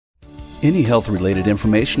Any health-related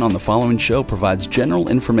information on the following show provides general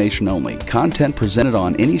information only. Content presented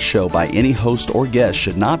on any show by any host or guest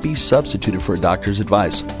should not be substituted for a doctor's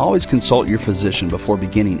advice. Always consult your physician before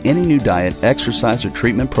beginning any new diet, exercise, or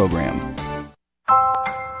treatment program.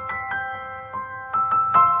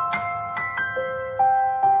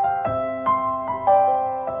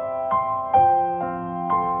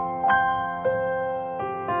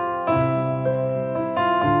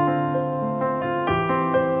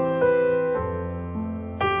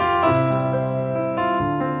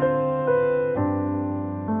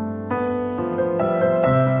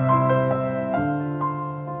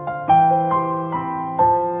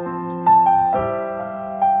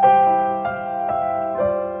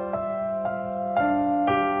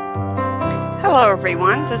 Hello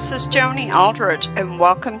everyone, this is Joni Aldrich and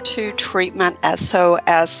welcome to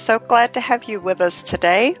TreatmentSOS. So glad to have you with us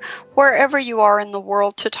today, wherever you are in the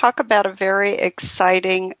world, to talk about a very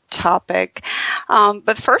exciting topic.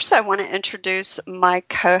 But first I want to introduce my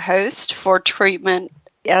co-host for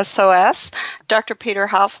TreatmentSOS, Dr. Peter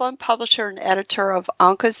Hofland, publisher and editor of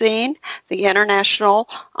Oncozine, the International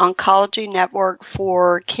Oncology Network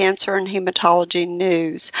for Cancer and Hematology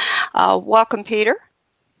News. Welcome, Peter.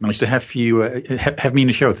 Nice to have you have me in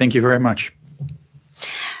the show. Thank you very much.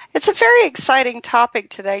 It's a very exciting topic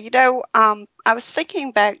today. You know, I was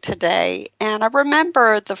thinking back today, and I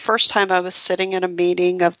remember the first time I was sitting in a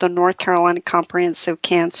meeting of the North Carolina Comprehensive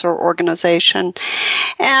Cancer Organization,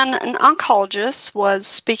 and an oncologist was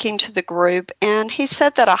speaking to the group, and he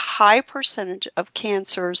said that a high percentage of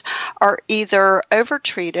cancers are either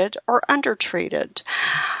overtreated or undertreated.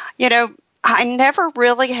 You know, I never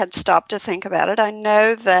really had stopped to think about it. I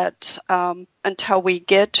know that until we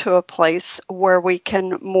get to a place where we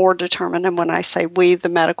can more determine, and when I say we, the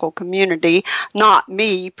medical community, not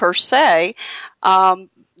me per se,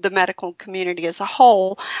 the medical community as a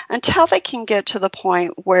whole, until they can get to the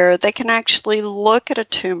point where they can actually look at a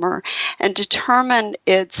tumor and determine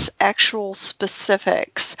its actual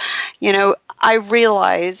specifics. You know, I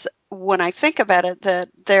realize when I think about it that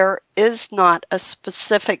there is not a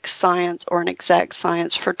specific science or an exact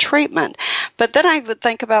science for treatment. But then I would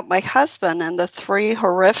think about my husband and the 3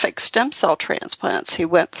 horrific stem cell transplants he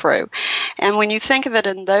went through. And when you think of it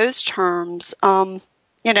in those terms,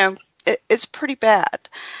 you know, it's pretty bad.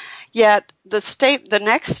 Yet the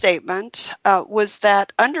next statement was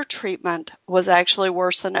that undertreatment was actually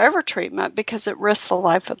worse than overtreatment because it risks the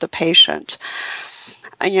life of the patient.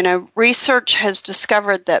 You know, research has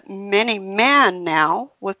discovered that many men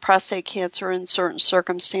now with prostate cancer in certain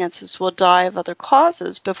circumstances will die of other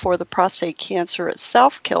causes before the prostate cancer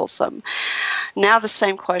itself kills them. Now the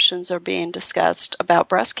same questions are being discussed about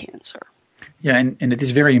breast cancer. Yeah, and it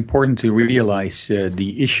is very important to realize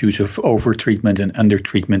the issues of overtreatment and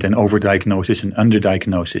undertreatment and overdiagnosis and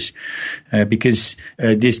underdiagnosis, because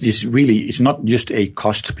this really is not just a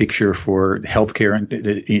cost picture for healthcare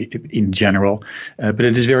in general, but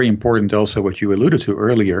it is very important also what you alluded to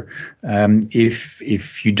earlier.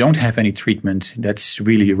 If you don't have any treatment, that's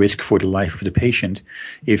really a risk for the life of the patient.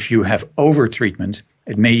 If you have overtreatment,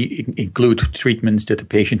 it may include treatments that the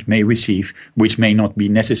patient may receive, which may not be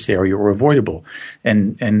necessary or avoidable.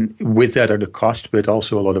 And with that are the costs, but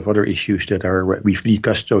also a lot of other issues that are, we've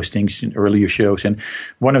discussed those things in earlier shows. And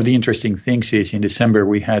one of the interesting things is in December,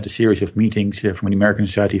 we had a series of meetings from the American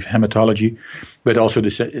Society of Hematology, but also the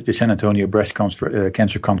San Antonio Breast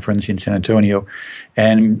Cancer Conference in San Antonio.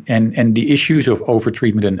 And the issues of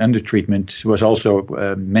overtreatment and undertreatment was also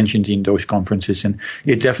mentioned in those conferences. And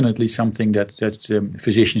it's definitely something that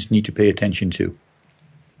physicians need to pay attention to.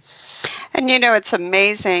 And, you know, it's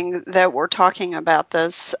amazing that we're talking about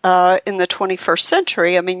this in the 21st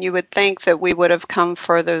century. I mean, you would think that we would have come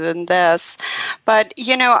further than this. But,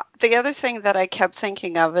 you know, the other thing that I kept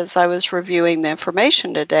thinking of as I was reviewing the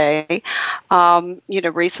information today, you know,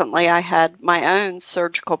 recently I had my own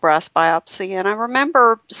surgical breast biopsy, and I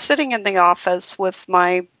remember sitting in the office with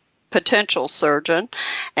my potential surgeon,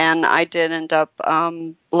 and I did end up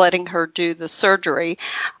letting her do the surgery,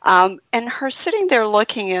 and her sitting there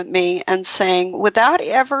looking at me and saying, without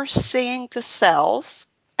ever seeing the cells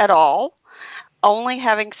at all, only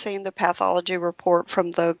having seen the pathology report from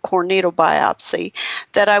the core needle biopsy,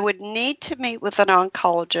 that I would need to meet with an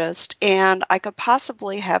oncologist and I could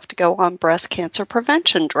possibly have to go on breast cancer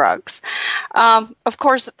prevention drugs. Of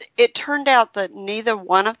course, it turned out that neither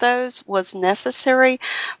one of those was necessary,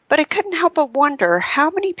 but I couldn't help but wonder how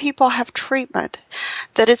many people have treatment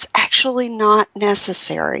that it's actually not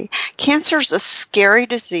necessary. Cancer is a scary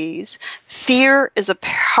disease. Fear is a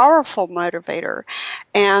powerful motivator.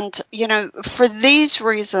 And, you know, for these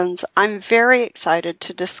reasons, I'm very excited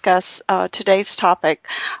to discuss today's topic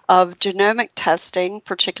of genomic testing,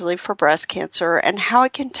 particularly for breast cancer, and how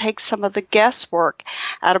it can take some of the guesswork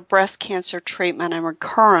out of breast cancer treatment and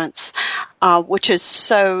recurrence, which is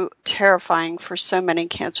so terrifying for so many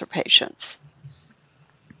cancer patients.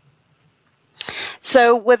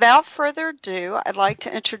 So without further ado, I'd like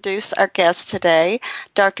to introduce our guest today,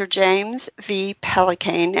 Dr. James V.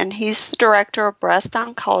 Pellicane, and he's the Director of Breast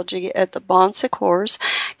Oncology at the Bon Secours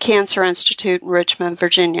Cancer Institute in Richmond,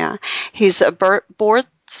 Virginia. He's a board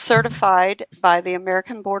certified by the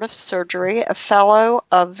American Board of Surgery, a fellow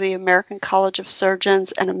of the American College of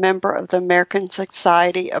Surgeons, and a member of the American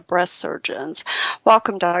Society of Breast Surgeons.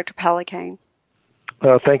 Welcome, Dr. Pellicane.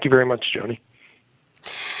 Thank you very much, Joni.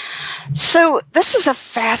 So this is a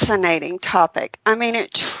fascinating topic. I mean,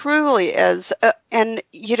 it truly is. And,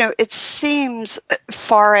 it seems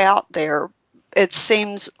far out there. It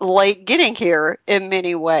seems late getting here in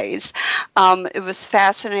many ways. It was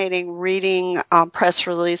fascinating reading press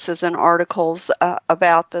releases and articles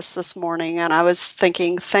about this morning. And I was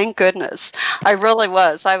thinking, thank goodness. I really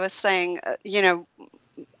was. I was saying,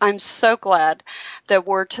 I'm so glad that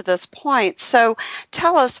we're to this point. So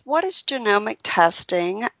tell us, what is genomic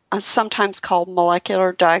testing, sometimes called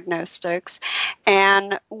molecular diagnostics?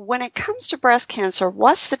 And when it comes to breast cancer,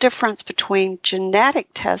 what's the difference between genetic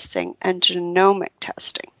testing and genomic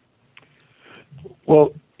testing?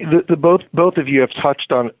 Well, both of you have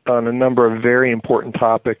touched on a number of very important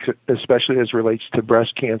topics, especially as relates to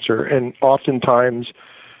breast cancer. And oftentimes,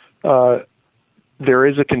 there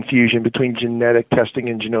is a confusion between genetic testing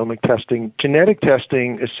and genomic testing. Genetic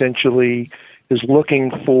testing essentially is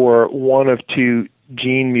looking for one of two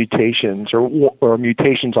gene mutations or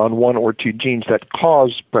mutations on one or two genes that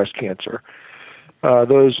cause breast cancer.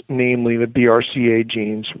 Those, namely the BRCA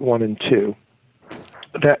genes 1 and 2.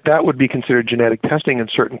 That would be considered genetic testing,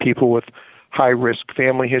 and certain people with high-risk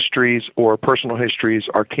family histories or personal histories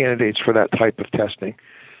are candidates for that type of testing.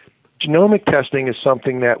 Genomic testing is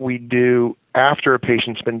something that we do after a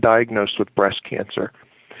patient's been diagnosed with breast cancer.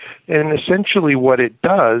 And essentially what it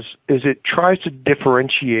does is it tries to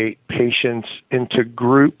differentiate patients into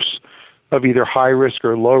groups of either high risk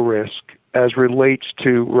or low risk as relates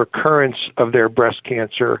to recurrence of their breast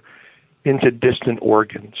cancer into distant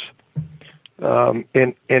organs.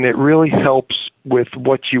 And it really helps with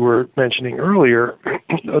what you were mentioning earlier,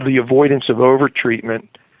 the avoidance of overtreatment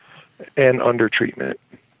and undertreatment.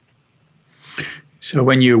 So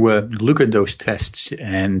when you look at those tests,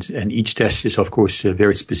 and each test is, of course,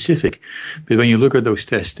 very specific, but when you look at those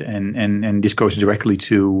tests, and this goes directly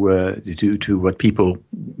to what people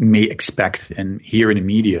may expect and hear in the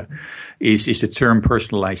media, is the term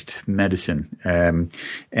personalized medicine.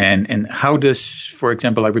 And how does, for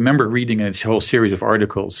example, I remember reading a whole series of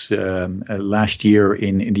articles last year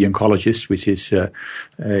in The Oncologist, which is a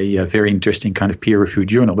very interesting kind of peer-reviewed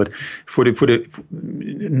journal. But for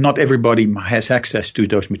not everybody has access to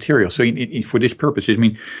those materials. So for this purpose, I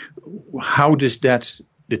mean, how does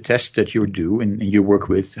the test that you do and you work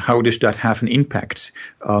with, how does that have an impact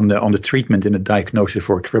on the treatment and the diagnosis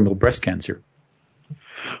for terminal breast cancer?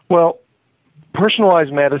 Well,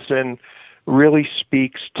 personalized medicine really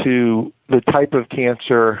speaks to the type of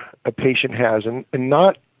cancer a patient has, and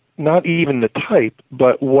not even the type,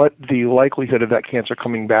 but what the likelihood of that cancer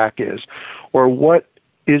coming back is, or what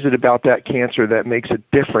is it about that cancer that makes it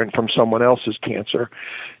different from someone else's cancer?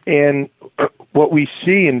 And what we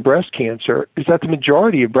see in breast cancer is that the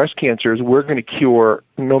majority of breast cancers we're going to cure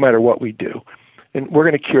no matter what we do. And we're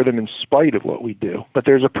going to cure them in spite of what we do. But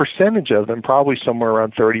there's a percentage of them, probably somewhere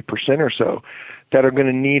around 30% or so, that are going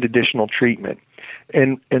to need additional treatment.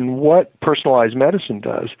 And what personalized medicine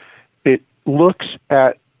does, it looks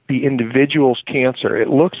at the individual's cancer. It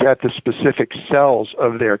looks at the specific cells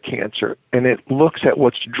of their cancer, and it looks at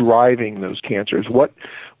what's driving those cancers, what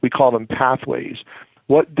we call them pathways,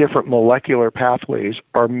 what different molecular pathways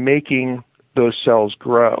are making those cells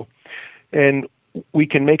grow. And we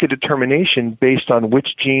can make a determination based on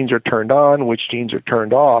which genes are turned on, which genes are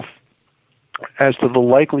turned off, as to the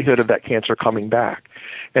likelihood of that cancer coming back.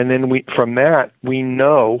 And then from that, we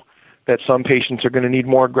know that some patients are going to need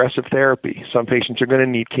more aggressive therapy. Some patients are going to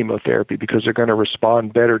need chemotherapy because they're going to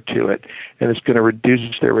respond better to it, and it's going to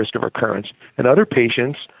reduce their risk of recurrence. And other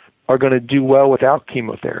patients are going to do well without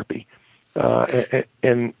chemotherapy.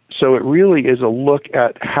 And so it really is a look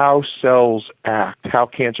at how cells act, how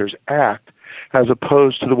cancers act, as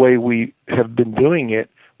opposed to the way we have been doing it,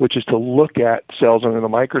 which is to look at cells under the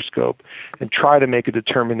microscope and try to make a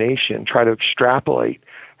determination, try to extrapolate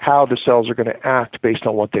how the cells are going to act based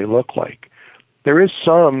on what they look like. There is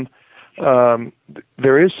some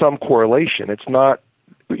there is some correlation. It's not,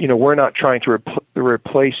 we're not trying to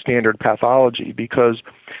replace standard pathology, because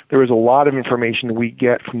there is a lot of information we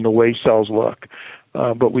get from the way cells look.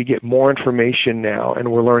 But we get more information now,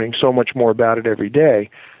 and we're learning so much more about it every day,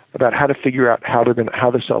 about how to figure out how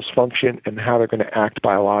the cells function and how they're going to act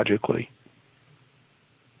biologically.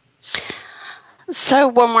 So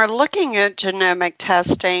when we're looking at genomic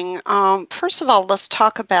testing, first of all, let's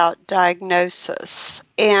talk about diagnosis.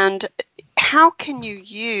 And how can you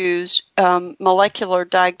use molecular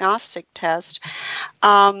diagnostic test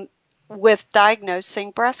with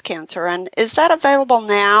diagnosing breast cancer? And is that available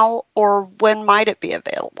now, or when might it be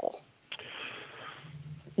available?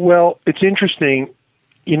 Well, it's interesting.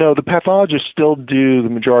 The pathologists still do the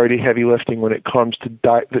majority heavy lifting when it comes to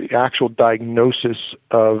the actual diagnosis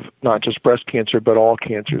of not just breast cancer, but all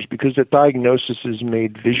cancers, because the diagnosis is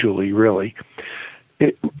made visually, really.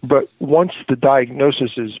 But once the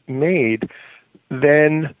diagnosis is made,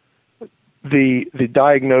 then the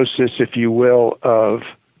diagnosis, if you will, of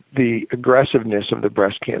the aggressiveness of the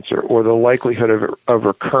breast cancer or the likelihood of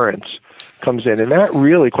recurrence comes in. And that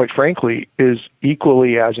really, quite frankly, is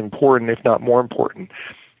equally as important, if not more important.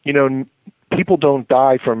 People don't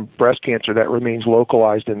die from breast cancer that remains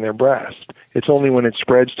localized in their breast. It's only when it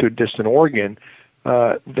spreads to a distant organ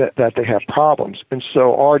that they have problems. And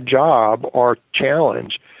so our job, our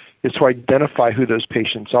challenge, is to identify who those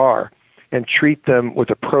patients are and treat them with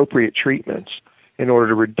appropriate treatments in order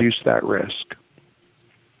to reduce that risk.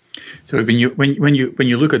 So when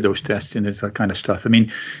you look at those tests and that kind of stuff, I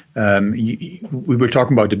mean, we were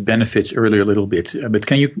talking about the benefits earlier a little bit, but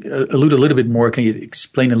can you allude a little bit more? Can you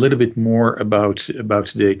explain a little bit more about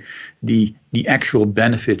the actual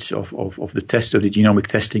benefits of the test, of the genomic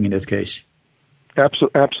testing in that case?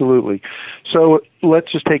 Absolutely. So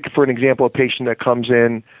let's just take, for an example, a patient that comes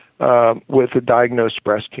in with a diagnosed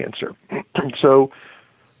breast cancer. So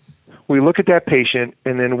we look at that patient,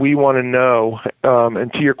 and then we want to know,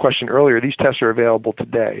 and to your question earlier, these tests are available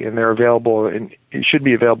today, and they're available, and it should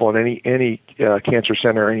be available in any cancer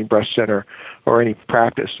center, any breast center, or any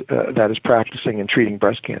practice that is practicing and treating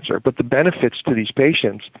breast cancer. But the benefits to these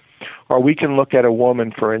patients are, we can look at a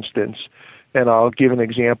woman, for instance, and I'll give an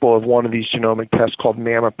example of one of these genomic tests called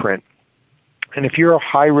MammaPrint. And if you're a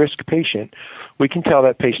high-risk patient, we can tell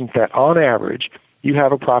that patient that on average, you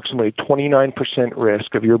have approximately 29%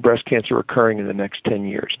 risk of your breast cancer recurring in the next 10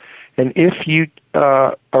 years. And if you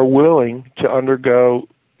are willing to undergo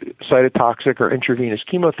cytotoxic or intravenous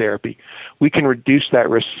chemotherapy, we can reduce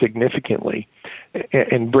that risk significantly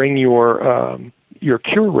and bring your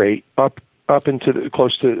cure rate up into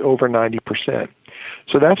close to over 90%.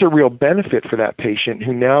 So that's a real benefit for that patient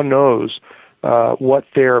who now knows what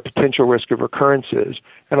their potential risk of recurrence is.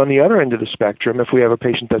 And on the other end of the spectrum, if we have a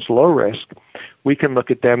patient that's low risk, we can look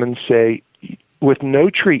at them and say, with no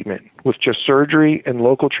treatment, with just surgery and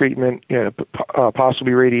local treatment,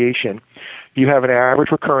 possibly radiation, you have an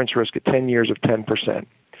average recurrence risk at 10 years of 10%.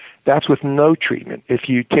 That's with no treatment. If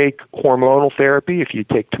you take hormonal therapy, if you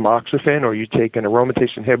take tamoxifen, or you take an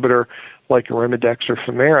aromatase inhibitor like Arimidex or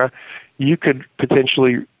Femara, you could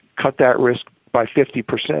potentially cut that risk by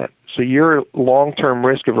 50%. So your long-term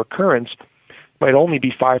risk of recurrence might only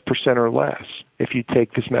be 5% or less if you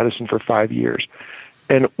take this medicine for 5 years.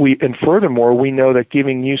 And furthermore, we know that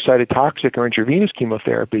giving you cytotoxic or intravenous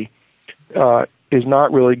chemotherapy is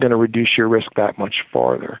not really going to reduce your risk that much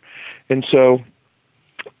farther. And so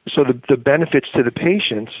the benefits to the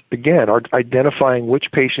patients, again, are identifying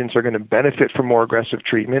which patients are going to benefit from more aggressive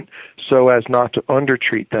treatment so as not to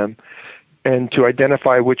undertreat them, and to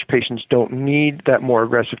identify which patients don't need that more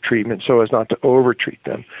aggressive treatment so as not to overtreat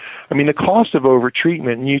them. I mean, the cost of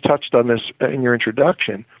overtreatment, and you touched on this in your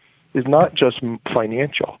introduction, is not just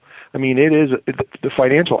financial. I mean, the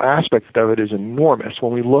financial aspect of it is enormous.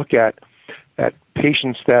 When we look at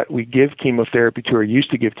patients that we give chemotherapy to or used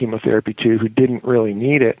to give chemotherapy to who didn't really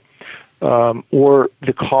need it, or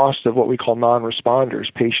the cost of what we call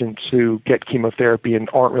non-responders, patients who get chemotherapy and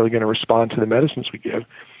aren't really going to respond to the medicines we give.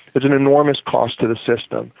 It's an enormous cost to the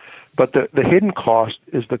system. But the hidden cost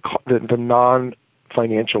is the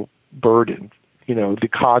non-financial burden, the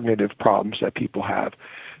cognitive problems that people have.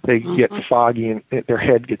 They get foggy, and their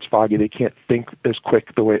head gets foggy. They can't think as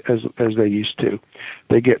quick the way as they used to.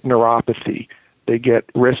 They get neuropathy. They get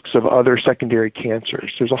risks of other secondary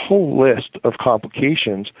cancers. There's a whole list of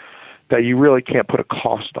complications that you really can't put a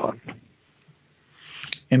cost on.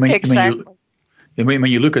 And when when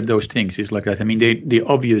you look at those things, it's like that. I mean, they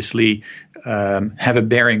obviously have a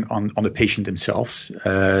bearing on the patient themselves.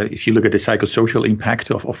 If you look at the psychosocial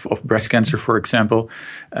impact of breast cancer, for example,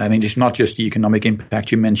 I mean, it's not just the economic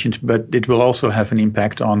impact you mentioned, but it will also have an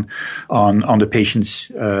impact on the patient's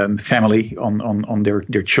family, on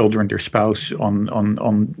their children, their spouse,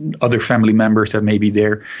 on other family members that may be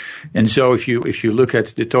there. And so if you look at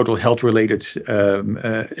the total health related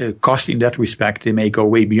cost in that respect, they may go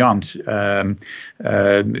way beyond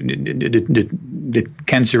the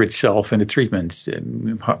cancer itself and the treatment.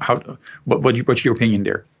 What's your opinion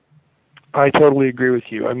there? I totally agree with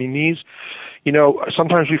you. I mean,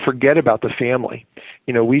 sometimes we forget about the family.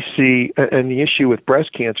 We see, and the issue with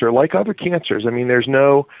breast cancer, like other cancers, I mean, there's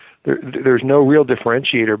no real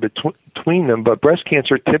differentiator between them, but breast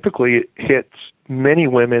cancer typically hits many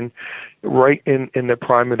women right in the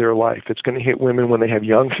prime of their life. It's going to hit women when they have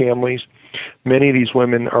young families. Many of these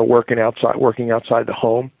women are working outside the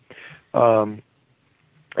home. And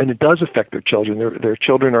it does affect their children. Their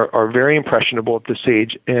children are very impressionable at this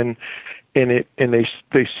age, and they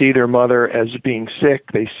see their mother as being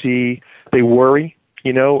sick. They worry,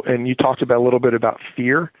 and you talked about a little bit about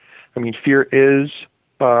fear. I mean, fear is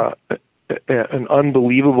an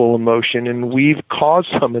unbelievable emotion, and we've caused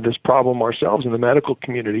some of this problem ourselves in the medical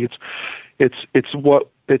community. It's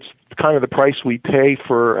kind of the price we pay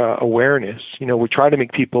for awareness. We try to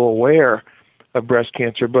make people aware of breast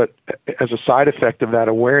cancer, but as a side effect of that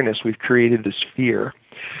awareness, we've created this fear.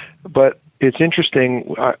 But it's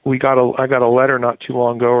interesting. I got a letter not too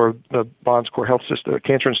long ago, or the Bonscore Health System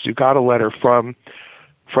Cancer Institute got a letter from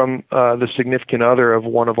the significant other of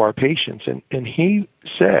one of our patients, and he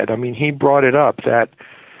said, I mean, he brought it up that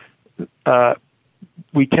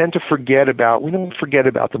we don't forget about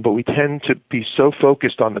them, but we tend to be so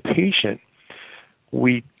focused on the patient,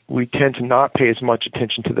 we tend to not pay as much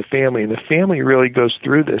attention to the family, and the family really goes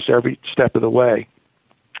through this every step of the way.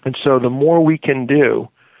 And so the more we can do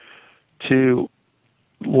to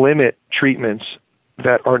limit treatments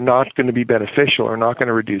that are not going to be beneficial or not going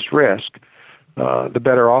to reduce risk, the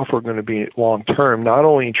better off we're going to be long term, not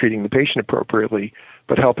only in treating the patient appropriately,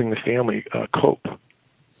 but helping the family cope.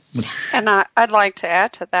 And I'd like to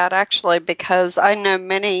add to that, actually, because I know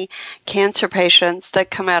many cancer patients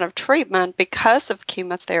that come out of treatment because of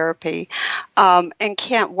chemotherapy and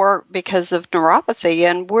can't work because of neuropathy.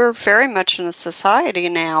 And we're very much in a society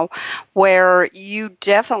now where you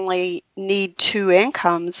definitely need two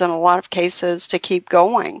incomes in a lot of cases to keep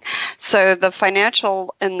going. So the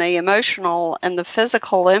financial and the emotional and the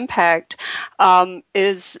physical impact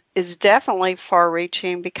is definitely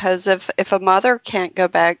far-reaching, because if a mother can't go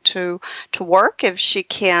back to work, if she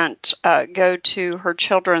can't go to her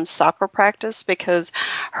children's soccer practice because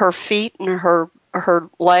her feet and her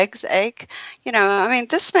legs ache, I mean,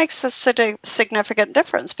 this makes a significant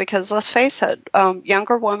difference, because let's face it,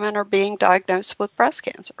 younger women are being diagnosed with breast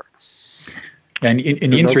cancer. And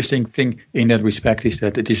the interesting thing in that respect is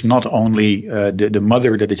that it is not only the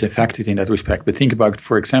mother that is affected in that respect, but think about,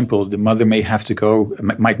 for example, the mother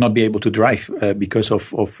might not be able to drive because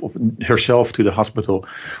of herself to the hospital,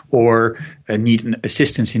 or need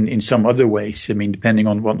assistance in some other ways. I mean, depending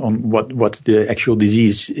on what the actual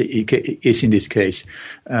disease is in this case.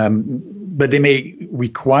 But they may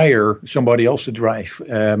require somebody else to drive,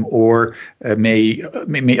 or may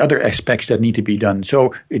other aspects that need to be done.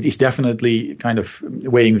 So it is definitely kind of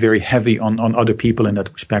weighing very heavy on other people in that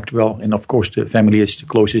respect. Well, and of course the family is the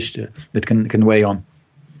closest that can weigh on.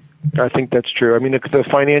 I think that's true. I mean, the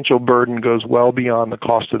financial burden goes well beyond the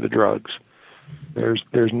cost of the drugs.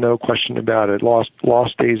 There's no question about it.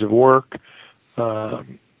 Lost days of work, family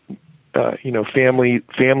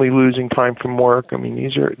losing time from work. I mean,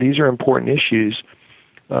 these are important issues,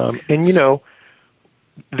 and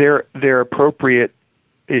they're appropriate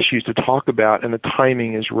issues to talk about, and the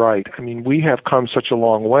timing is right. I mean, we have come such a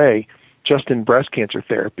long way just in breast cancer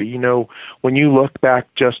therapy. When you look back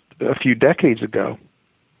just a few decades ago,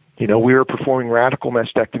 we were performing radical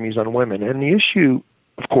mastectomies on women, and the issue,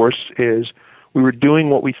 of course, is we were doing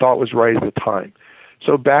what we thought was right at the time.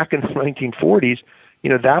 So back in the 1940s,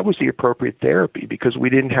 that was the appropriate therapy because we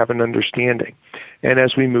didn't have an understanding. And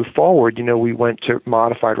as we move forward, we went to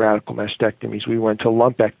modified radical mastectomies, we went to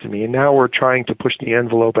lumpectomy, and now we're trying to push the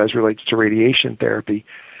envelope as relates to radiation therapy.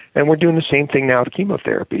 And we're doing the same thing now with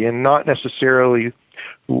chemotherapy, and not necessarily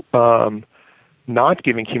not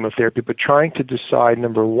giving chemotherapy, but trying to decide,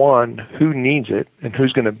 number one, who needs it and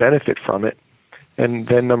who's going to benefit from it. And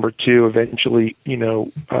then number two, eventually,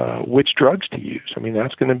 which drugs to use. I mean,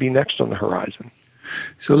 that's going to be next on the horizon.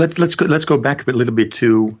 So let's go back a little bit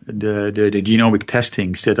to the genomic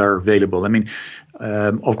testings that are available. I mean,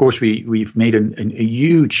 Of course, we've made a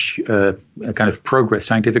huge kind of progress,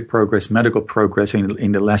 scientific progress, medical progress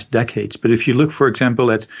in the last decades. But if you look, for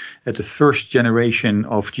example, at the first generation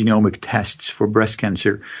of genomic tests for breast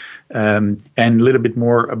cancer, and a little bit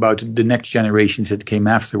more about the next generations that came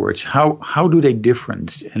afterwards, how do they differ,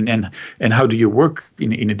 and how do you work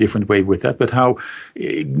in a different way with that? But how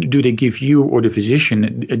do they give you or the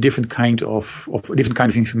physician a different kind of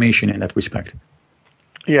information in that respect?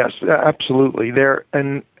 Yes, absolutely. There's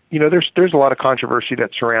a lot of controversy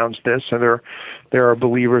that surrounds this, and there are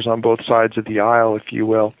believers on both sides of the aisle, if you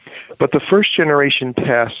will. But the first generation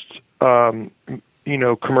test,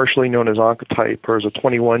 commercially known as Oncotype, or as a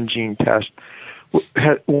 21 gene test,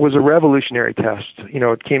 was a revolutionary test.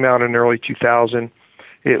 It came out in early 2000.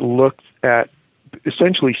 It looked at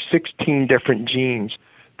essentially 16 different genes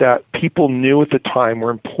that people knew at the time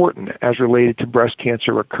were important as related to breast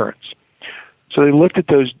cancer recurrence. So they looked at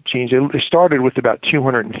those genes. They started with about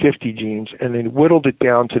 250 genes, and they whittled it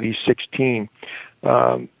down to these 16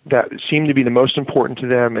 that seemed to be the most important to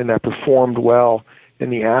them and that performed well in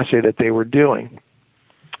the assay that they were doing.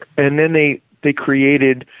 And then they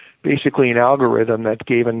created basically an algorithm that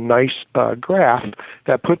gave a nice graph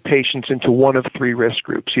that put patients into one of three risk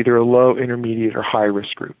groups, either a low, intermediate, or high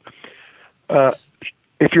risk group.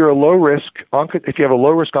 If you're a low risk, if you have a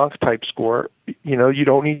low risk Oncotype score, you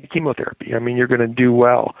don't need chemotherapy. I mean, you're going to do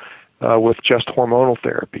well with just hormonal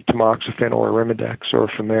therapy, tamoxifen or Arimidex or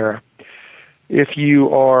Femara. If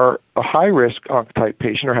you are a high risk Oncotype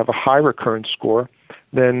patient or have a high recurrence score,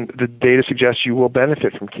 then the data suggests you will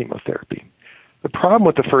benefit from chemotherapy. The problem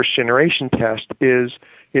with the first generation test is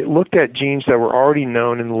it looked at genes that were already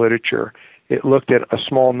known in the literature. It looked at a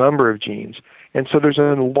small number of genes. And so there's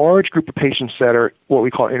a large group of patients that are what we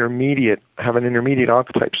call intermediate, have an intermediate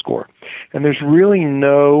Oncotype score. And there's really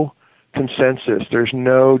no consensus. There's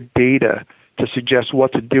no data to suggest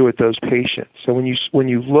what to do with those patients. So when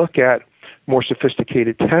you look at more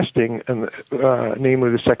sophisticated testing, and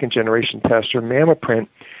namely the second generation test or MammaPrint,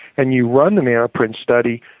 and you run the MammaPrint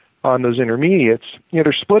study on those intermediates,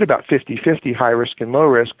 they're split about 50-50, high risk and low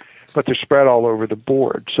risk, but they're spread all over the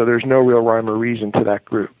board. So there's no real rhyme or reason to that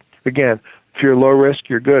group. Again, if you're low risk,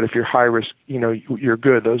 you're good. If you're high risk, you're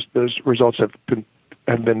good. Those results have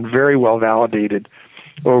been very well validated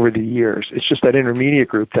over the years. It's just that intermediate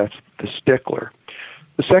group that's the stickler.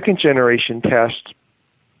 The second generation test,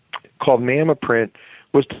 called MammaPrint,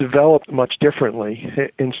 was developed much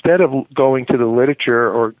differently. Instead of going to the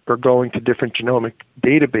literature or going to different genomic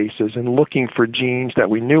databases and looking for genes that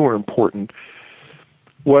we knew were important,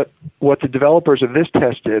 what the developers of this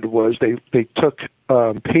test did was they took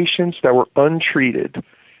patients that were untreated.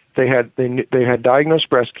 They had diagnosed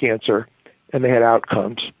breast cancer and they had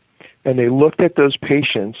outcomes, and they looked at those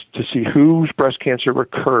patients to see whose breast cancer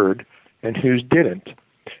recurred and whose didn't.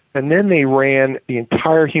 And then they ran the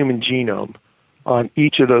entire human genome on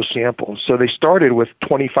each of those samples. So they started with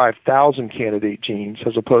 25,000 candidate genes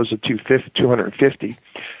as opposed to 250,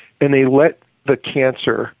 and they let the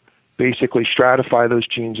cancer basically stratify those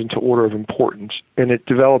genes into order of importance. And it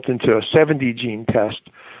developed into a 70-gene test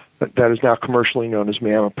that is now commercially known as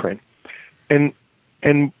MammaPrint. And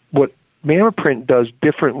what MammaPrint does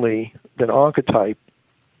differently than Oncotype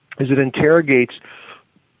is it interrogates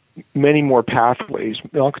many more pathways.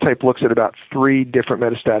 Oncotype looks at about 3 different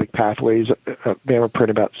metastatic pathways, MammaPrint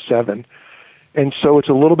about 7. And so it's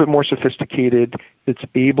a little bit more sophisticated. It's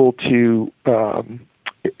able to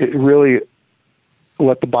it really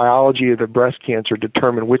let the biology of the breast cancer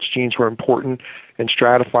determine which genes were important and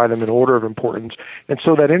stratify them in order of importance. And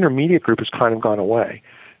so that intermediate group has kind of gone away.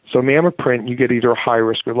 So MammaPrint, you get either a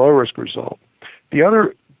high-risk or low-risk result. The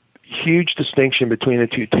other huge distinction between the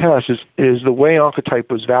two tests is the way Oncotype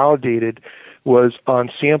was validated was on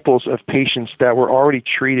samples of patients that were already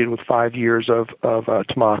treated with 5 years of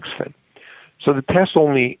tamoxifen. So the test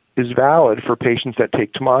only is valid for patients that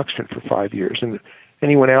take tamoxifen for 5 years. And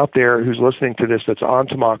anyone out there who's listening to this that's on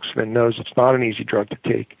tamoxifen knows it's not an easy drug to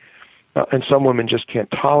take, and some women just can't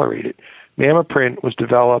tolerate it. MammaPrint was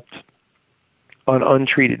developed on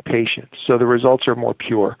untreated patients, so the results are more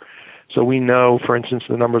pure. So we know, for instance,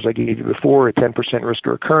 the numbers I gave you before, a 10% risk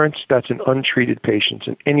of recurrence, that's in untreated patients,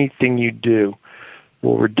 and anything you do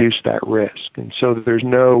will reduce that risk. And so there's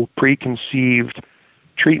no preconceived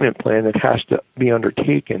treatment plan that has to be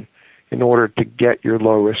undertaken in order to get your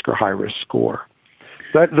low-risk or high-risk score.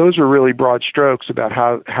 Those are really broad strokes about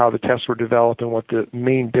how the tests were developed and what the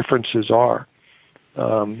main differences are.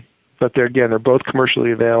 But they're both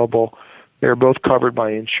commercially available. They're both covered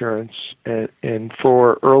by insurance, and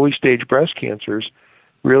for early-stage breast cancers,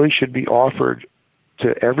 really should be offered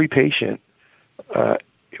to every patient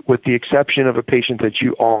with the exception of a patient that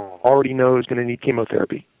you already know is going to need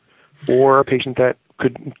chemotherapy, or a patient that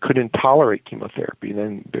couldn't tolerate chemotherapy,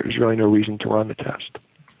 then there's really no reason to run the test.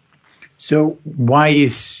 So why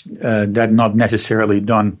is that not necessarily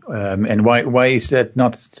done, and why is that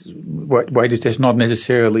not? Why is this not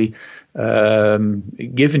necessarily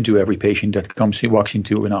given to every patient that walks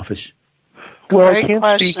into an office? Well, Great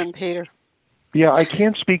question, Peter. Yeah, I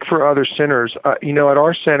can't speak for other centers. At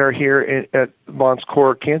our center here at Bon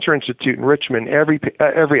Secours Cancer Institute in Richmond, every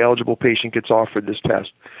eligible patient gets offered this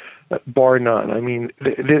test, bar none. I mean,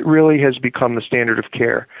 it really has become the standard of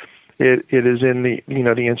care. It is in the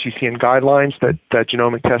NCCN guidelines that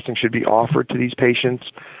genomic testing should be offered to these patients,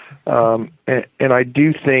 and I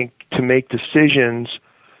do think to make decisions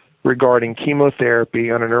regarding chemotherapy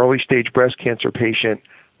on an early stage breast cancer patient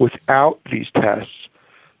without these tests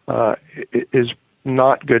is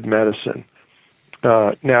not good medicine.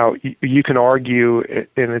 Now, you can argue,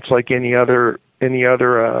 and it's like any other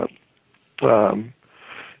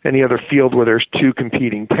field where there's two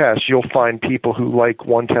competing tests. You'll find people who like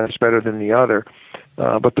one test better than the other.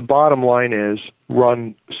 But the bottom line is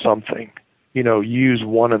run something. Use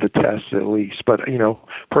one of the tests at least. But,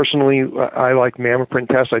 personally, I like MammaPrint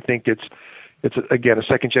tests. I think it's again, a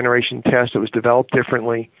second generation test that was developed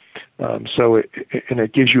differently. So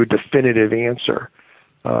it gives you a definitive answer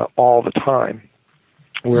all the time,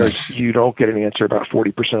 whereas you don't get an answer about 40%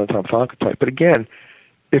 of the time with Oncotype. But again,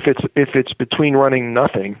 if it's between running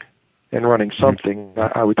nothing and running something,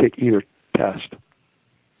 I would take either test.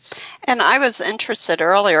 And I was interested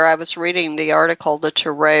earlier. I was reading the article that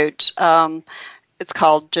you wrote. It's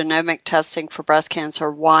called Genomic Testing for Breast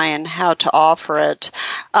Cancer, Why and How to Offer It.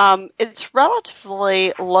 It's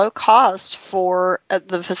relatively low cost for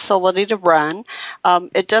the facility to run.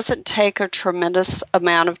 It doesn't take a tremendous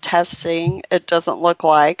amount of testing, it doesn't look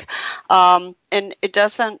like. And it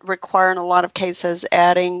doesn't require, in a lot of cases,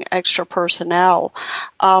 adding extra personnel.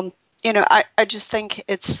 I just think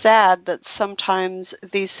it's sad that sometimes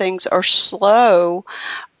these things are slow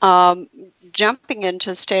jumping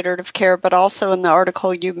into standard of care, but also in the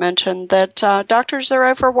article you mentioned that doctors are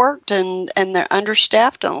overworked and they're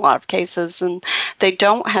understaffed in a lot of cases, and they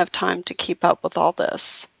don't have time to keep up with all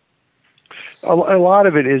this. A lot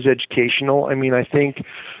of it is educational. I mean, I think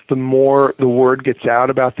the more the word gets out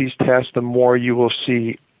about these tests, the more you will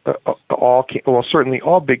see certainly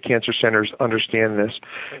all big cancer centers understand this,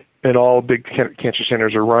 and all big cancer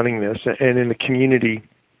centers are running this, and in the community,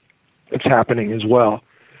 it's happening as well.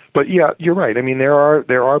 But yeah, you're right. I mean, there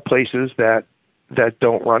are places that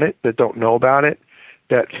don't run it, that don't know about it,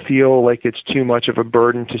 that feel like it's too much of a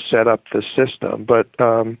burden to set up the system. But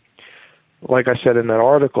like I said in that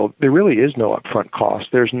article, there really is no upfront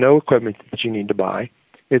cost. There's no equipment that you need to buy.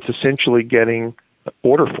 It's essentially getting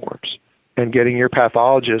order forms and getting your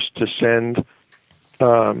pathologist to send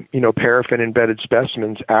paraffin-embedded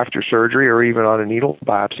specimens after surgery or even on a needle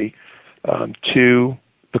biopsy to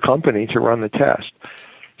the company to run the test.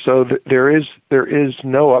 So there is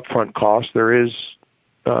no upfront cost. There is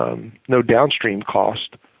no downstream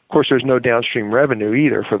cost. Of course, there's no downstream revenue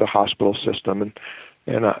either for the hospital system,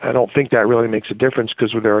 and I don't think that really makes a difference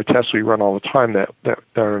because there are tests we run all the time that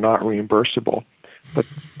are not reimbursable.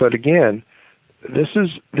 But again, this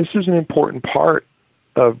is an important part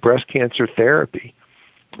of breast cancer therapy.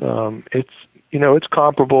 It's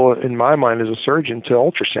comparable in my mind as a surgeon to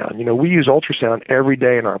ultrasound. We use ultrasound every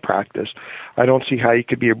day in our practice. I don't see how you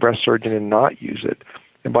could be a breast surgeon and not use it.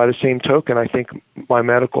 And by the same token, I think my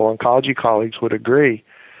medical oncology colleagues would agree.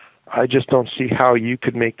 I just don't see how you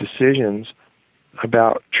could make decisions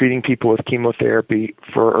about treating people with chemotherapy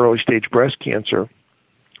for early stage breast cancer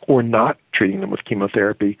or not treating them with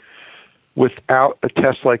chemotherapy without a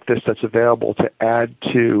test like this that's available to add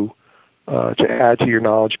to your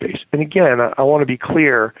knowledge base. And again, I want to be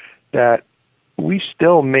clear that we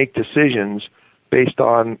still make decisions based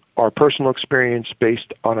on our personal experience,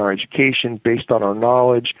 based on our education, based on our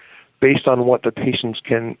knowledge, based on what the patients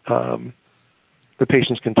can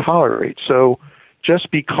tolerate. So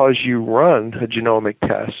just because you run a genomic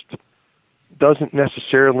test doesn't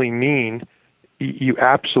necessarily mean you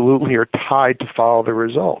absolutely are tied to follow the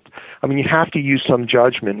result. I mean, you have to use some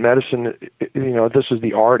judgment. Medicine, this is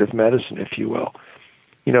the art of medicine, if you will.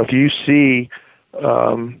 If you see,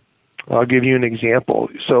 I'll give you an example.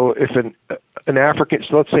 So if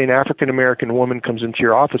let's say an African American woman comes into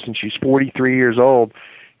your office and she's 43 years old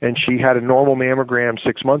and she had a normal mammogram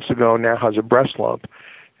 6 months ago and now has a breast lump,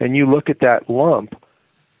 and you look at that lump,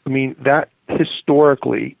 I mean, that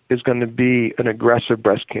historically is going to be an aggressive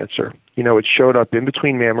breast cancer. It showed up in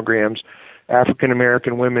between mammograms. African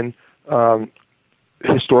American women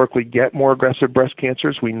historically get more aggressive breast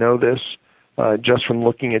cancers. We know this just from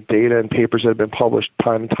looking at data and papers that have been published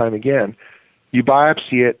time and time again. You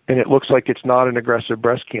biopsy it, and it looks like it's not an aggressive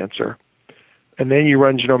breast cancer. And then you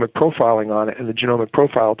run genomic profiling on it, and the genomic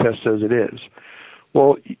profile test says it is.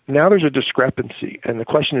 Well, now there's a discrepancy, and the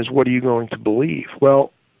question is, what are you going to believe?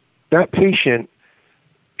 Well, that patient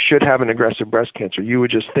should have an aggressive breast cancer. You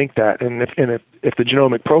would just think that, and if the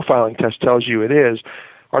genomic profiling test tells you it is,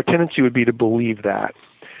 our tendency would be to believe that.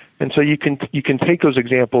 And so you can take those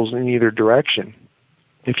examples in either direction.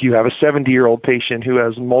 If you have a 70-year-old patient who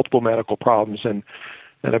has multiple medical problems and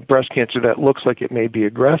a breast cancer that looks like it may be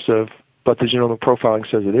aggressive, but the genomic profiling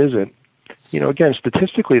says it isn't, again,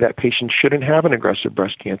 statistically, that patient shouldn't have an aggressive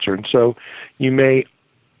breast cancer. And so you may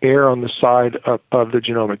err on the side of the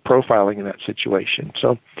genomic profiling in that situation.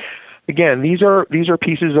 So again, these are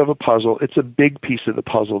pieces of a puzzle. It's a big piece of the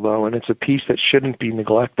puzzle, though, and it's a piece that shouldn't be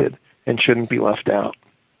neglected and shouldn't be left out.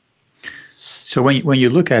 So when you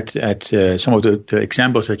look at some of the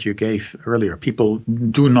examples that you gave earlier, people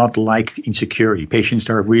do not like insecurity. Patients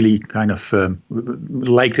are really kind of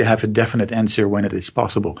like to have a definite answer when it is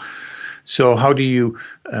possible. So how do you,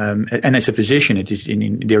 and as a physician, it is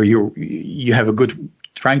there you have a good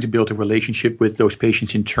trying to build a relationship with those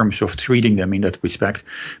patients in terms of treating them in that respect.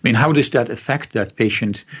 I mean, how does that affect that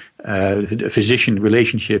patient-physician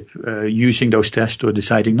relationship using those tests or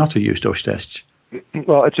deciding not to use those tests?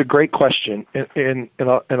 Well, it's a great question, and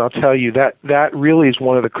I'll tell you that really is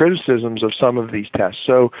one of the criticisms of some of these tests.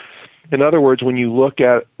 So, in other words, when you look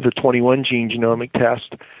at the 21 gene genomic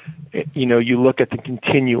test, you look at the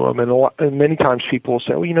continuum, and many times people will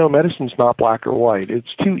say, well, medicine's not black or white.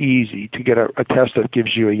 It's too easy to get a test that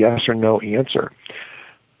gives you a yes or no answer.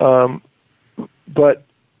 But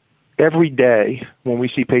every day when we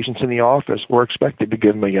see patients in the office, we're expected to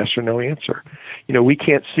give them a yes or no answer. We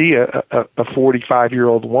can't see a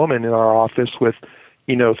 45-year-old woman in our office with,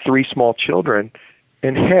 3 small children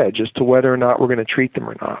and hedge as to whether or not we're going to treat them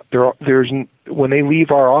or not. When they leave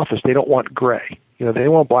our office, they don't want gray. They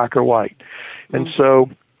want black or white. And so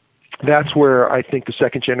that's where I think the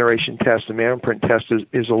second-generation test, the MamPrint test,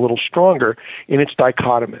 is a little stronger, and it's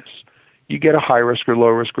dichotomous. You get a high-risk or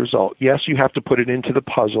low-risk result. Yes, you have to put it into the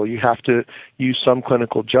puzzle. You have to use some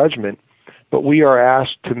clinical judgment, but we are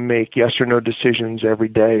asked to make yes or no decisions every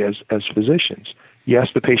day as physicians. Yes,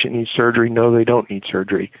 the patient needs surgery. No, they don't need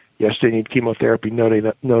surgery. Yes, they need chemotherapy. No,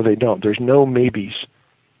 they don't. There's no maybes.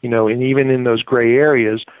 And even in those gray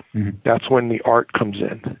areas, that's when the art comes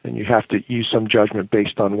in, and you have to use some judgment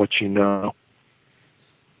based on what you know.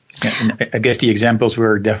 And I guess the examples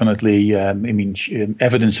were definitely,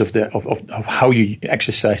 evidence of how you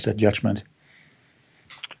exercise that judgment.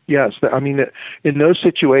 Yes, in those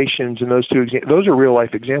situations, in those two examples, those are real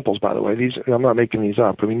life examples, by the way. I'm not making these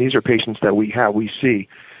up. These are patients that we see,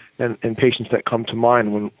 and patients that come to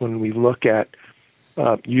mind when we look at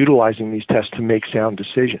utilizing these tests to make sound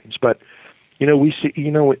decisions. But we see,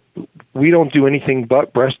 we don't do anything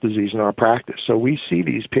but breast disease in our practice, so we see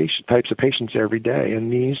these types of patients every day,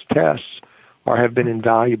 and these tests have been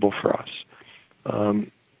invaluable for us.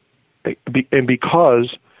 And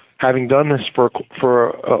because having done this for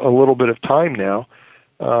a little bit of time now,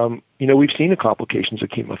 we've seen the complications of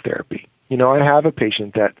chemotherapy. I have a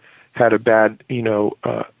patient that had a bad,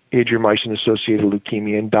 Adriamycin-associated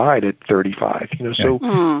leukemia and died at 35. So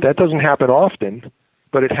that doesn't happen often,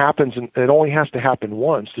 but it happens, and it only has to happen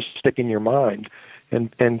once to stick in your mind,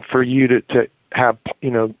 and for you to have,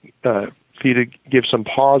 for you to give some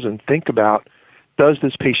pause and think about, does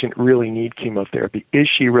this patient really need chemotherapy? Is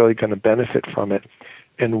she really going to benefit from it?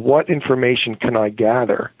 And what information can I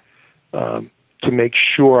gather to make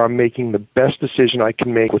sure I'm making the best decision I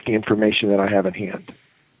can make with the information that I have in hand?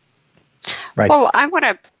 Right. Well, I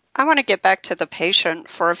want to get back to the patient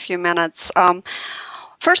for a few minutes.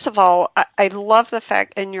 First of all, I love the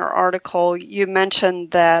fact in your article you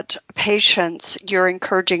mentioned that you're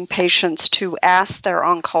encouraging patients to ask their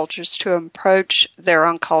oncologist, to approach their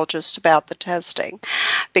oncologist about the testing,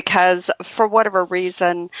 because for whatever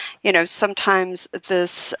reason, sometimes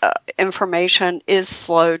this information is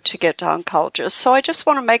slow to get to oncologists. So I just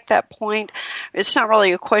want to make that point. It's not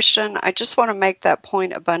really a question. I just want to make that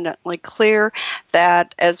point abundantly clear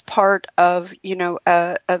that as part of,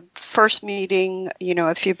 a first meeting,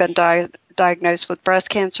 if you've been diagnosed with breast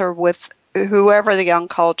cancer with whoever the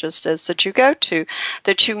oncologist is that you go to,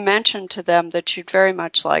 that you mention to them that you'd very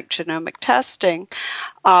much like genomic testing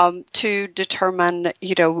to determine,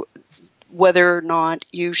 whether or not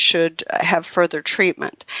you should have further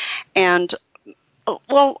treatment. And,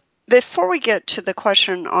 before we get to the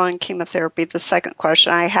question on chemotherapy, the second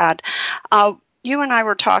question I had, you and I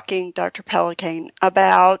were talking, Dr. Pelican,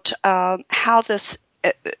 about how this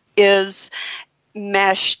is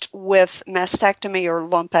meshed with mastectomy or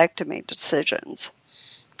lumpectomy decisions.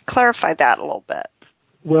 Clarify that a little bit.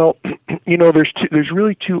 Well, there's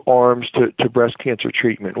really two arms to breast cancer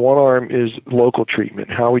treatment. One arm is local treatment,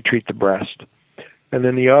 how we treat the breast, and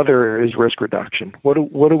then the other is risk reduction. What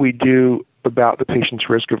do we do about the patient's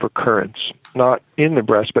risk of recurrence, not in the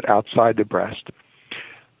breast but outside the breast?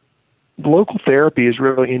 Local therapy is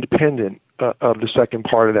really independent of the second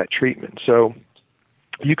part of that treatment. So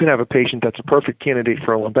you can have a patient that's a perfect candidate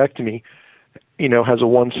for a lumpectomy, has a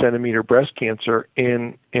 1 centimeter breast cancer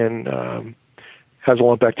and has a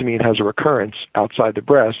lumpectomy and has a recurrence outside the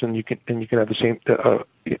breast, and you can have the same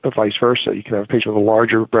vice versa. You can have a patient with a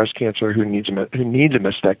larger breast cancer who needs a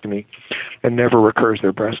mastectomy and never recurs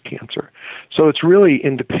their breast cancer. So it's really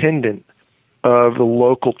independent of the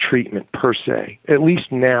local treatment per se. At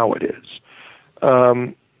least now it is.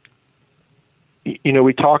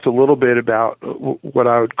 We talked a little bit about what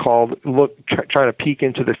I would call trying to peek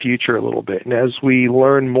into the future a little bit. And as we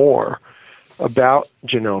learn more about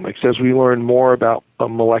genomics, as we learn more about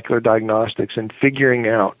molecular diagnostics and figuring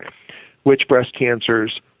out which breast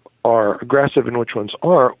cancers are aggressive and which ones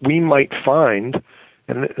aren't, we might find,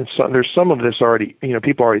 and there's some of this already,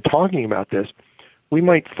 people are already talking about this, we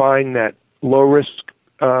might find that low risk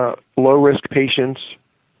patients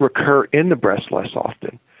recur in the breast less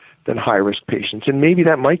often than high risk patients. And maybe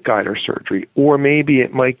that might guide our surgery, or maybe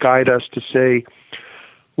it might guide us to say,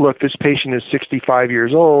 look, this patient is 65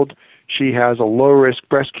 years old, she has a low-risk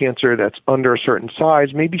breast cancer that's under a certain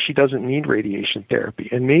size, maybe she doesn't need radiation therapy.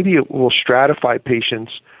 And maybe it will stratify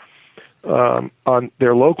patients on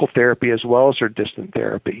their local therapy as well as their distant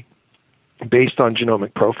therapy based on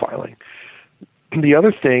genomic profiling. The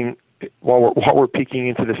other thing, while we're peeking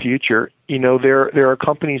into the future, there are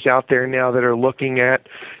companies out there now that are looking at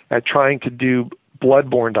trying to do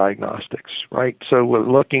bloodborne diagnostics, right? So we're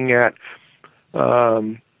looking at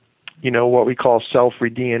what we call cell-free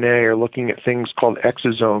DNA, or looking at things called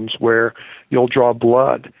exosomes, where you'll draw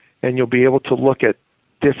blood and you'll be able to look at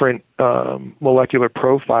different molecular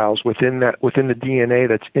profiles within the DNA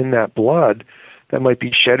that's in that blood that might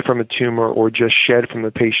be shed from a tumor or just shed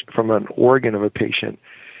from an organ of a patient.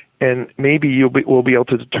 And maybe we'll be able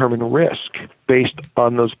to determine risk based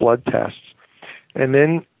on those blood tests. And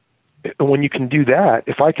then when you can do that,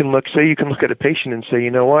 if I can you can look at a patient and say,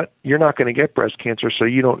 you know what, you're not going to get breast cancer, so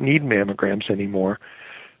you don't need mammograms anymore.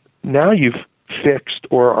 Now you've fixed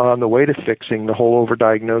or are on the way to fixing the whole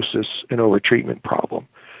overdiagnosis and overtreatment problem.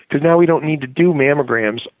 Because now we don't need to do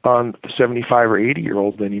mammograms on the 75 or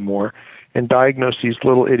 80-year-olds anymore and diagnose these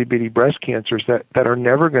little itty-bitty breast cancers that are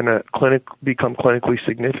never going to become clinically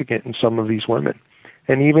significant in some of these women.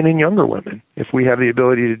 And even in younger women, if we have the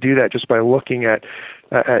ability to do that just by looking at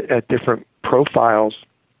different profiles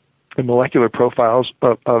and molecular profiles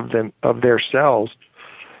of their cells,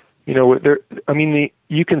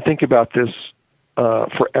 you can think about this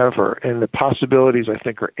forever, and the possibilities, I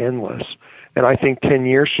think, are endless. And I think 10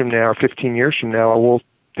 years from now or 15 years from now, we'll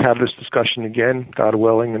have this discussion again, God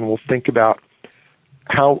willing, and we'll think about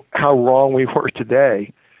how wrong we were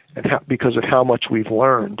today, and because of how much we've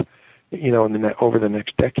learned, over the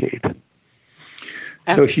next decade.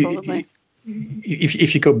 Absolutely. So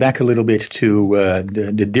if you go back a little bit to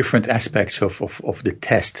the different aspects of the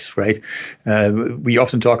tests, right? We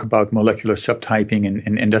often talk about molecular subtyping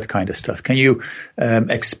and that kind of stuff. Can you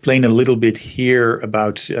explain a little bit here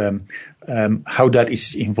about how that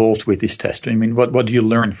is involved with this test? I mean, what do you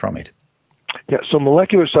learn from it? Yeah, so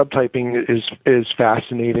molecular subtyping is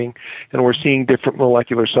fascinating, and we're seeing different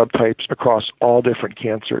molecular subtypes across all different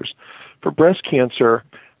cancers. For breast cancer,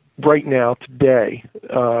 right now, today,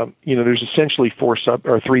 there's essentially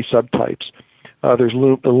three subtypes. There's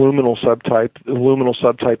the luminal subtype. The luminal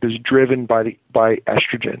subtype is driven by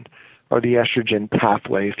estrogen, or the estrogen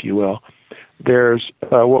pathway, if you will. There's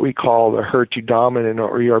what we call the HER2 dominant,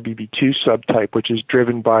 or ERBB2 subtype, which is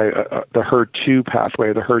driven by the HER2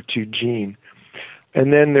 pathway, the HER2 gene.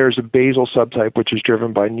 And then there's a basal subtype, which is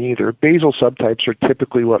driven by neither. Basal subtypes are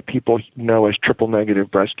typically what people know as triple-negative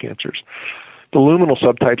breast cancers. The luminal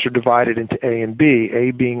subtypes are divided into A and B,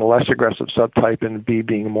 A being a less aggressive subtype and B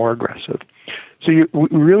being more aggressive. So we're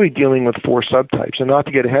really dealing with four subtypes. And not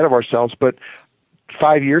to get ahead of ourselves, but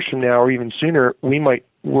 5 years from now or even sooner,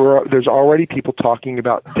 there's already people talking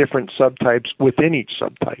about different subtypes within each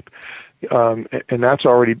subtype. And that's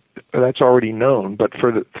already known. But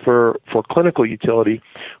for clinical utility,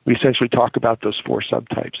 we essentially talk about those four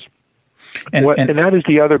subtypes. And that is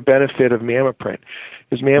the other benefit of MammaPrint,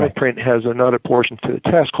 is MammaPrint has another portion to the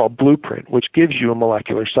test called Blueprint, which gives you a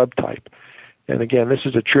molecular subtype. And again, this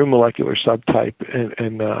is a true molecular subtype,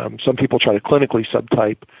 and some people try to clinically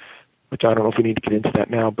subtype, which I don't know if we need to get into that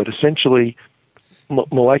now, but essentially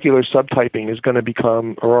molecular subtyping is going to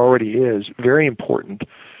become, or already is, very important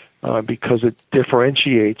because it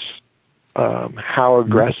differentiates how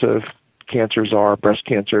aggressive cancers are, breast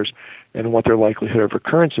cancers, and what their likelihood of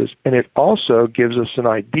recurrence is. And it also gives us an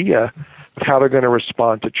idea of how they're going to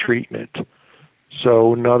respond to treatment.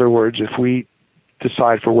 So in other words, if we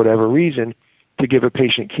decide for whatever reason to give a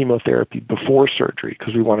patient chemotherapy before surgery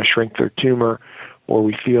because we want to shrink their tumor, or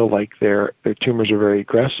we feel like their tumors are very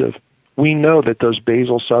aggressive, we know that those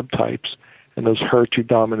basal subtypes and those HER2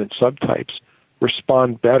 dominant subtypes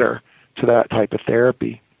respond better to that type of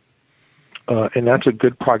therapy. And that's a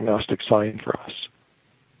good prognostic sign for us.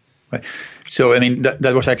 Right. So, I mean,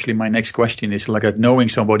 that was actually my next question, is like knowing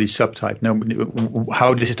somebody's subtype.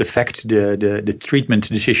 How does it affect the treatment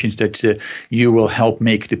decisions that you will help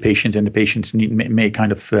make the patient and the patients may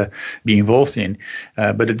kind of be involved in?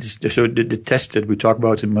 But the test that we talk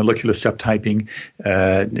about, the molecular subtyping,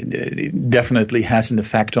 definitely has an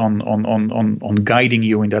effect on guiding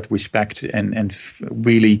you in that respect and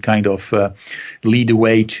really kind of lead the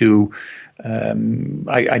way to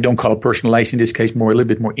I don't call it personalized in this case, a little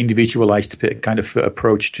bit more individualized kind of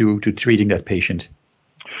approach to treating that patient.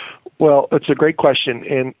 Well, it's a great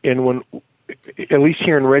question. And when, at least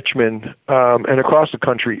here in Richmond and across the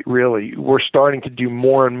country, really, we're starting to do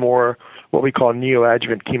more and more what we call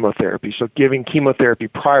neoadjuvant chemotherapy, so giving chemotherapy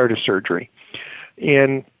prior to surgery.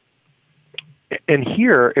 And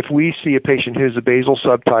here, if we see a patient who's a basal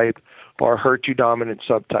subtype or a HER2 dominant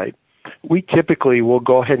subtype, we typically will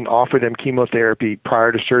go ahead and offer them chemotherapy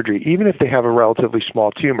prior to surgery, even if they have a relatively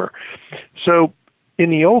small tumor. So in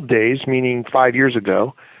the old days, meaning 5 years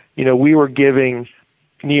ago, we were giving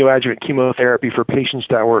neoadjuvant chemotherapy for patients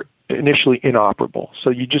that were initially inoperable. So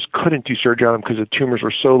you just couldn't do surgery on them because the tumors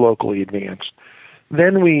were so locally advanced.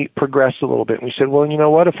 Then we progressed a little bit and we said, well, you know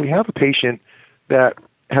what, if we have a patient that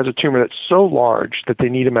has a tumor that's so large that they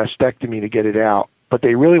need a mastectomy to get it out, but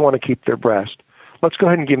they really want to keep their breast, let's go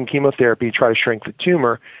ahead and give them chemotherapy, try to shrink the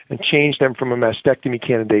tumor, and change them from a mastectomy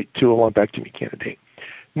candidate to a lumpectomy candidate.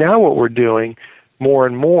 Now what we're doing more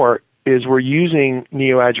and more is we're using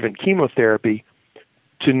neoadjuvant chemotherapy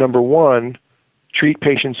to, number one, treat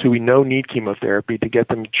patients who we know need chemotherapy to get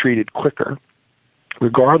them treated quicker,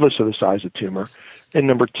 regardless of the size of the tumor. And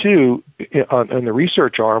number two, on the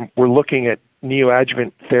research arm, we're looking at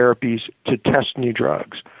neoadjuvant therapies to test new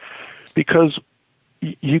drugs. Because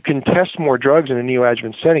you can test more drugs in a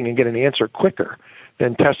neoadjuvant setting and get an answer quicker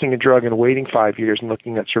than testing a drug and waiting 5 years and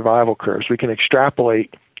looking at survival curves. We can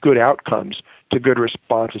extrapolate good outcomes to good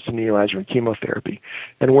responses to neoadjuvant chemotherapy.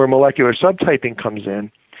 And where molecular subtyping comes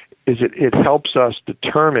in is it helps us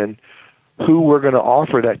determine who we're going to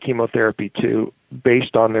offer that chemotherapy to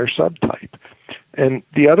based on their subtype. And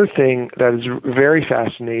the other thing that is very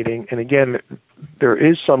fascinating, and again, there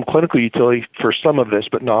is some clinical utility for some of this,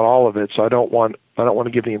 but not all of it. So I don't want to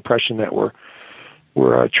give the impression that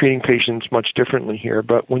we're treating patients much differently here.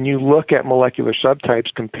 But when you look at molecular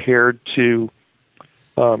subtypes compared to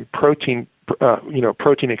protein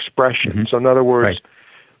expression, Mm-hmm. so in other words, right.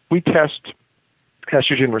 We test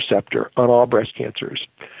estrogen receptor on all breast cancers,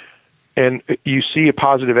 and you see a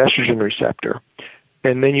positive estrogen receptor.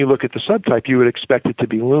 And then you look at the subtype, you would expect it to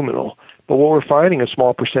be luminal. But what we're finding a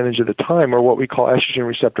small percentage of the time are what we call estrogen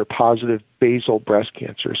receptor positive basal breast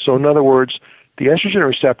cancer. So in other words, the estrogen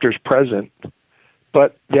receptor is present,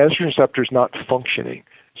 but the estrogen receptor is not functioning.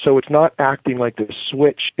 So it's not acting like the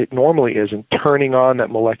switch it normally is and turning on that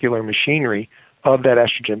molecular machinery of that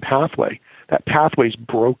estrogen pathway. That pathway is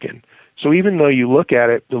broken. So even though you look at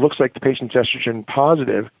it, it looks like the patient's estrogen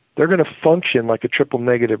positive, they're going to function like a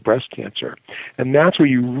triple-negative breast cancer. And that's where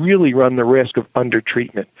you really run the risk of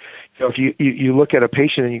undertreatment. So if you look at a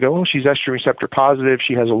patient and you go, oh, she's estrogen receptor positive,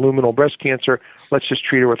 she has a luminal breast cancer, let's just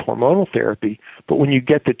treat her with hormonal therapy. But when you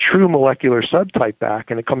get the true molecular subtype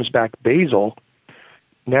back and it comes back basal,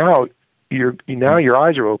 now your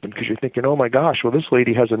eyes are open because you're thinking, oh my gosh, well, this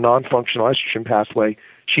lady has a non-functional estrogen pathway.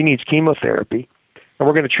 She needs chemotherapy. And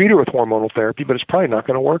we're going to treat her with hormonal therapy, but it's probably not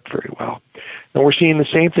going to work very well. And we're seeing the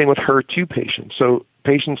same thing with HER2 patients. So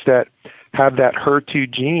patients that have that HER2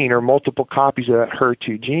 gene or multiple copies of that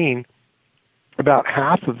HER2 gene, about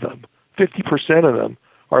half of them, 50% of them,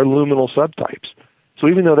 are luminal subtypes. So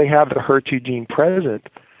even though they have the HER2 gene present,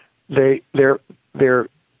 their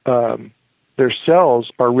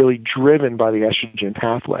cells are really driven by the estrogen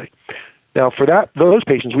pathway. Now, for those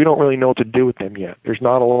patients, we don't really know what to do with them yet. There's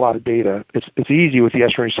not a lot of data. It's easy with the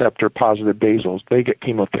estrogen receptor positive basals. They get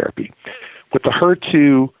chemotherapy. With the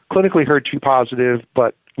HER2, clinically HER2 positive,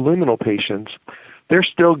 but luminal patients, they're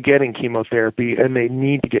still getting chemotherapy, and they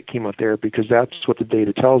need to get chemotherapy because that's what the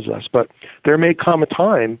data tells us. But there may come a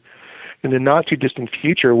time in the not too distant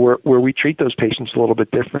future where we treat those patients a little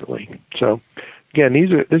bit differently. So again,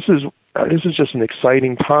 this is just an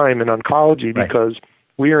exciting time in oncology because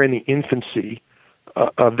we are in the infancy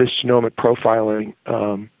of this genomic profiling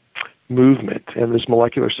movement and this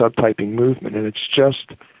molecular subtyping movement, and it's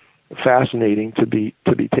just fascinating to be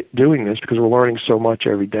doing this because we're learning so much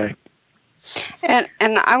every day. And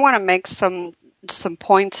I want to make some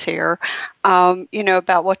points here,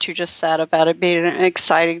 about what you just said about it being an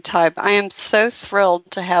exciting time. I am so thrilled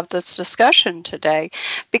to have this discussion today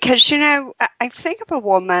because, I think of a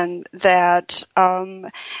woman that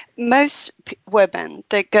most women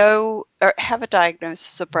that go or have a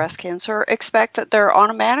diagnosis of breast cancer expect that they're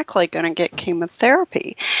automatically going to get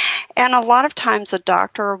chemotherapy. And a lot of times a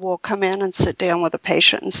doctor will come in and sit down with a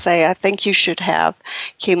patient and say, I think you should have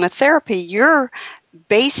chemotherapy. You're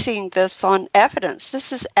basing this on evidence.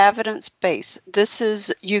 This is evidence-based.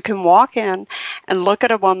 You can walk in and look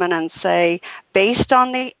at a woman and say, based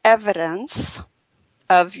on the evidence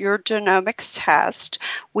of your genomics test,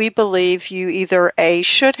 we believe you either A,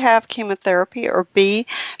 should have chemotherapy, or B,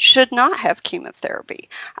 should not have chemotherapy.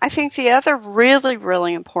 I think the other really,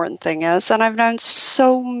 really important thing is, and I've known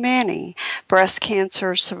so many breast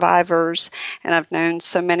cancer survivors, and I've known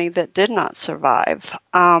so many that did not survive.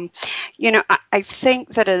 I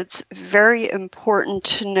think that it's very important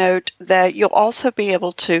to note that you'll also be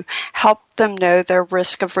able to help them know their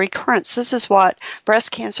risk of recurrence. This is what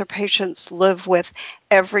breast cancer patients live with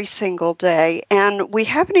every single day. And we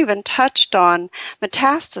haven't even touched on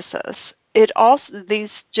metastasis.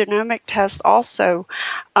 These genomic tests also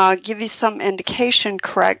give you some indication,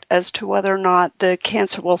 correct, as to whether or not the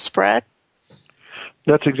cancer will spread?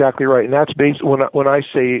 That's exactly right. And that's based when I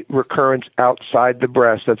say recurrence outside the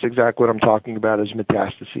breast, that's exactly what I'm talking about is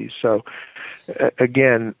metastases. So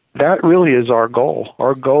again, that really is our goal.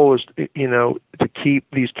 Our goal is, to keep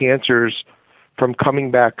these cancers from coming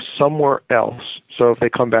back somewhere else. So if they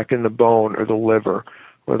come back in the bone or the liver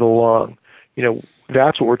or the lung,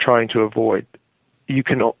 that's what we're trying to avoid.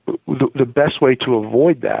 The best way to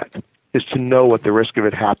avoid that is to know what the risk of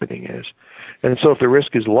it happening is. And so if the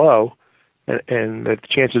risk is low, and the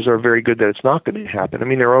chances are very good that it's not going to happen. I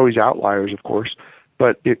mean, there are always outliers, of course,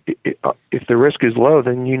 but if the risk is low,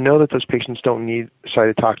 then you know that those patients don't need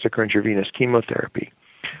cytotoxic or intravenous chemotherapy.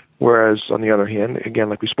 Whereas, on the other hand, again,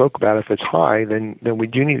 like we spoke about, if it's high, then we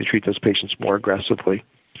do need to treat those patients more aggressively.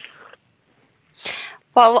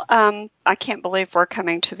 Well, I can't believe we're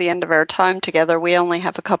coming to the end of our time together. We only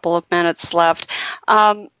have a couple of minutes left.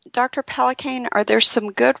 Dr. Pellicane, are there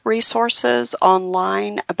some good resources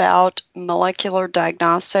online about molecular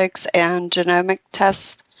diagnostics and genomic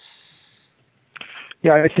tests?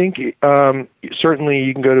 Yeah, I think certainly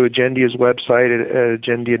you can go to Agendia's website at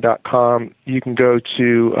agendia.com. You can go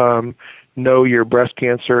to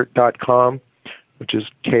knowyourbreastcancer.com, which is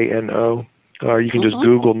KNO. You can just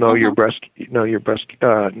Google know your breast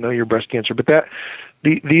cancer. But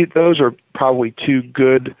those are probably two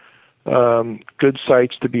good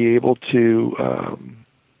sites to be able to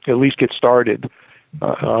at least get started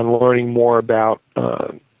on learning more about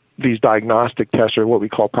these diagnostic tests, or what we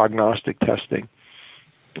call prognostic testing.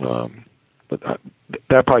 But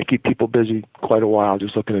that probably keep people busy quite a while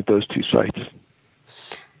just looking at those two sites.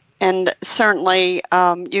 And certainly,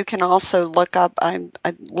 you can also look up, I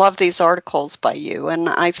love these articles by you, and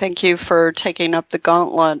I thank you for taking up the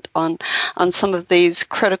gauntlet on some of these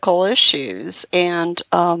critical issues and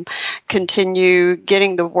continue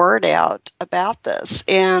getting the word out about this.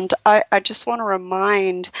 And I just want to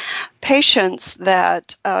remind patients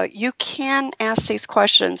that you can ask these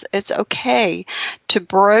questions. It's okay to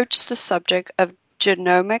broach the subject of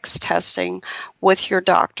genomics testing with your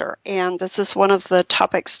doctor. And this is one of the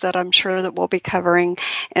topics that I'm sure that we'll be covering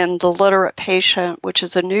in The Literate Patient, which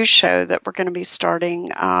is a new show that we're going to be starting,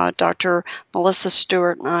 Dr. Melissa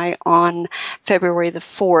Stewart and I, on February the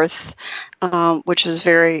 4th, which is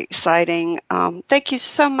very exciting. Thank you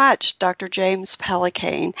so much, Dr. James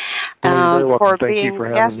Pellicane, for being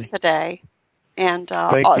a guest today. And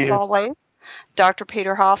as always, Dr.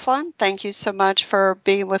 Peter Hofland, thank you so much for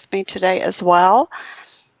being with me today as well.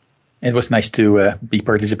 It was nice to be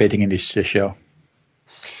participating in this show.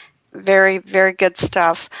 Very, very good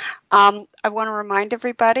stuff. I want to remind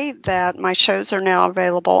everybody that my shows are now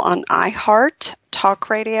available on iHeart Talk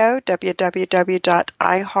Radio,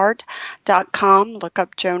 www.iheart.com. Look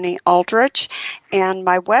up Joni Aldrich. And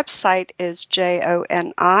my website is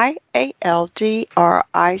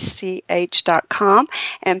JONIALDRICH.com.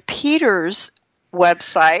 And Peter's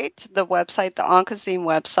website. The Oncozine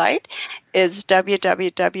website, is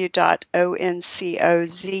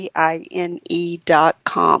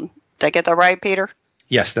www.oncozine.com. Did I get that right, Peter?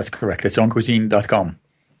 Yes, that's correct. It's oncozine.com.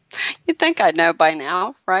 You'd think I'd know by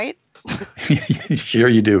now, right? Sure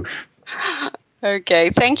you do. Okay.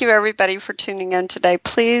 Thank you, everybody, for tuning in today.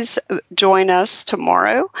 Please join us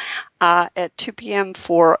tomorrow at 2 p.m.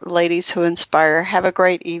 for Ladies Who Inspire. Have a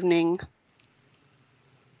great evening.